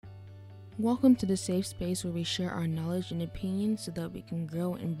Welcome to the safe space where we share our knowledge and opinions so that we can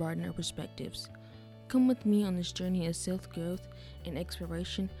grow and broaden our perspectives. Come with me on this journey of self-growth and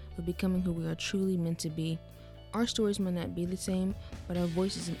exploration of becoming who we are truly meant to be. Our stories might not be the same, but our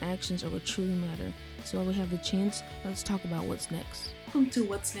voices and actions are what truly matter. So while we have the chance, let's talk about what's next. Welcome to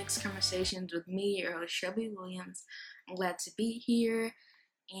What's Next Conversations with me, your host, Shelby Williams. I'm glad to be here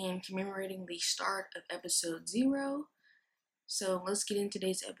and commemorating the start of episode 0. So let's get into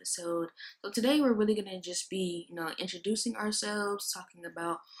today's episode. So today we're really going to just be, introducing ourselves, talking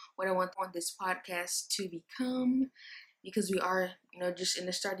about what I want this podcast to become, because we are, just in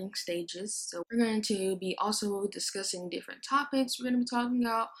the starting stages. So we're going to be also discussing different topics. We're going to be talking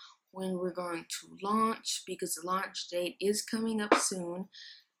about when we're going to launch, because the launch date is coming up soon.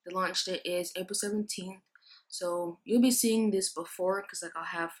 The launch date is April 17th. So you'll be seeing this before, because I'll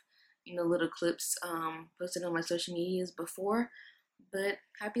have little clips posted on my social medias before. But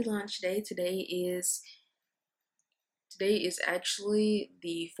happy launch day. Today is actually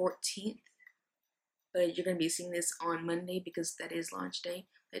the 14th, but you're gonna be seeing this on Monday because that is launch day.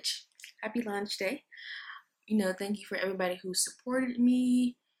 Which, happy launch day. Thank you for everybody who supported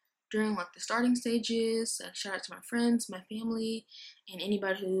me during the starting stages. Shout out to my friends, my family, and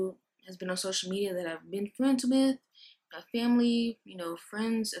anybody who has been on social media that I've been friends with. My family,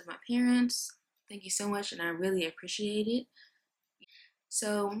 friends of my parents. Thank you so much, and I really appreciate it.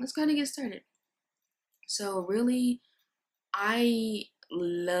 So let's go ahead and get started. So really, I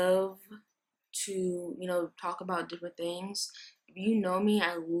love to, talk about different things. If you know me,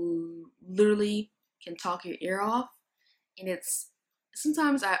 I literally can talk your ear off, and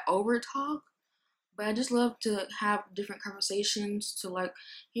sometimes I over talk, but I just love to have different conversations to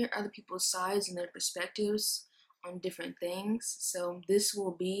hear other people's sides and their perspectives on different things. So this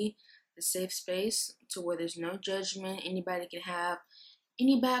will be the safe space to where there's no judgment. Anybody can have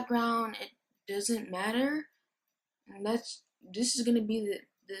any background. It doesn't matter. And this is gonna be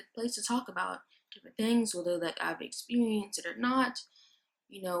the place to talk about different things, whether I've experienced it or not.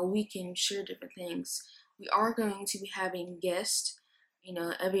 We can share different things. We are going to be having guests,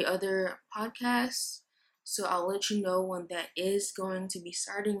 every other podcast. So I'll let you know when that is going to be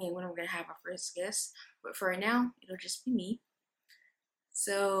starting and when we're going to have our first guest. But for now, it'll just be me.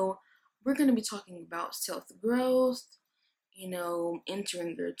 So we're going to be talking about self-growth,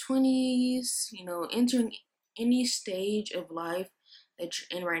 entering your 20s, entering any stage of life that you're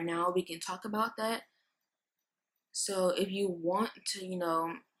in right now. We can talk about that. So if you want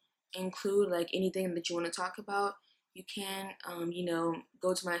to, include anything that you want to talk about, you can,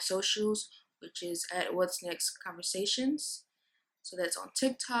 go to my socials, which is at What's Next Conversations. So that's on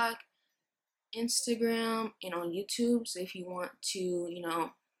TikTok, Instagram, and on YouTube. So if you want to,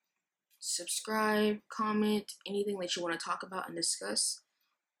 subscribe, comment, anything that you want to talk about and discuss.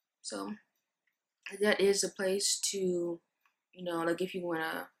 So that is a place to, if you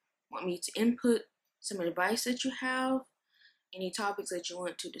want me to input some advice that you have, any topics that you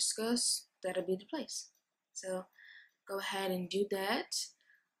want to discuss, that'll be the place. So go ahead and do that.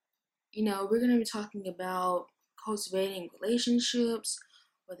 We're going to be talking about cultivating relationships,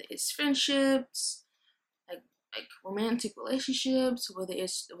 whether it's friendships, like romantic relationships, whether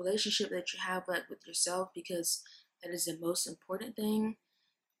it's the relationship that you have with yourself, because that is the most important thing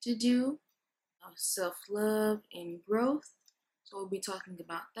to do. Self-love and growth. So we'll be talking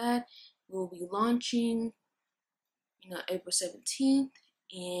about that. We'll be launching, April 17th,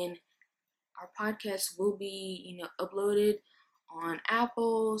 and our podcast will be, uploaded on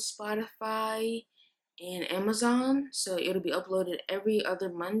Apple, Spotify, and Amazon. So it'll be uploaded every other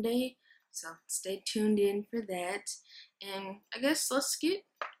Monday. So stay tuned in for that. And I guess let's get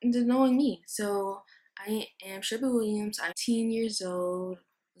into knowing me. So I am Shelby Williams. I'm 18 years old.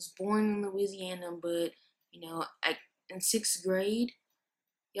 Was born in Louisiana, but in 6th grade.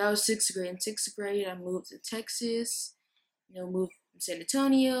 Yeah, I was 6th grade. In 6th grade, I moved to Texas. Moved from San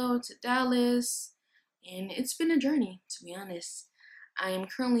Antonio to Dallas, and it's been a journey, to be honest. I am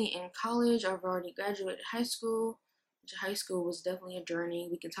currently in college. I've already graduated high school, which high school was definitely a journey.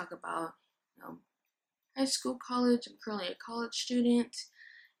 We can talk about high school, college. I'm currently a college student,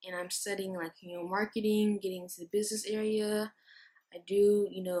 and I'm studying marketing, getting into the business area. I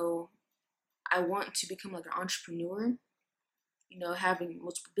want to become an entrepreneur, having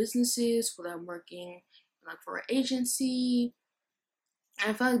multiple businesses, whether I'm working for an agency.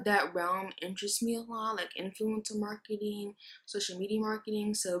 I feel like that realm interests me a lot, like influencer marketing, social media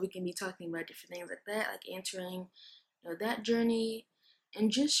marketing. So we can be talking about different things like that, like entering, that journey, and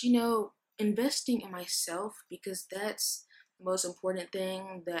just, investing in myself, because that's the most important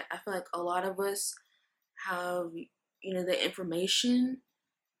thing. That I feel like a lot of us have, the information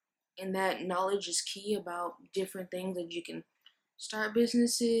and that knowledge is key about different things that you can start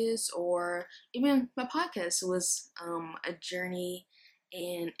businesses, or even my podcast was a journey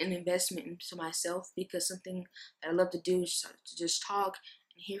and an investment into myself, because something that I love to do is to just talk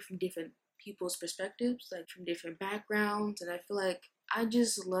and hear from different people's perspectives, like from different backgrounds. And I feel like I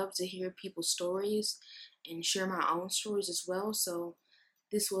just love to hear people's stories and share my own stories as well. So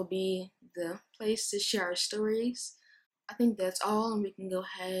this will be the place to share our stories. I think that's all, and we can go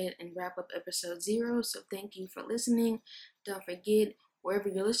ahead and wrap up episode 0. So thank you for listening. Don't forget, wherever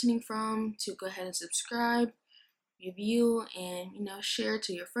you're listening from, to go ahead and subscribe, review, and share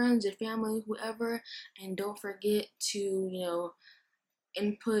to your friends, your family, whoever. And don't forget to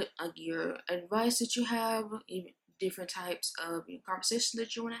input your advice that you have, different types of conversations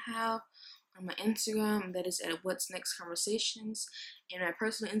that you want to have on my Instagram. That is at What's Next Conversations. And my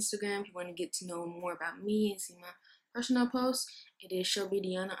personal Instagram, if you want to get to know more about me and see my personal posts, it is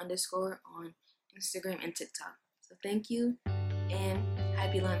ShelbyDeanna _ on Instagram and TikTok. So thank you, and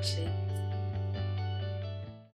happy lunch day.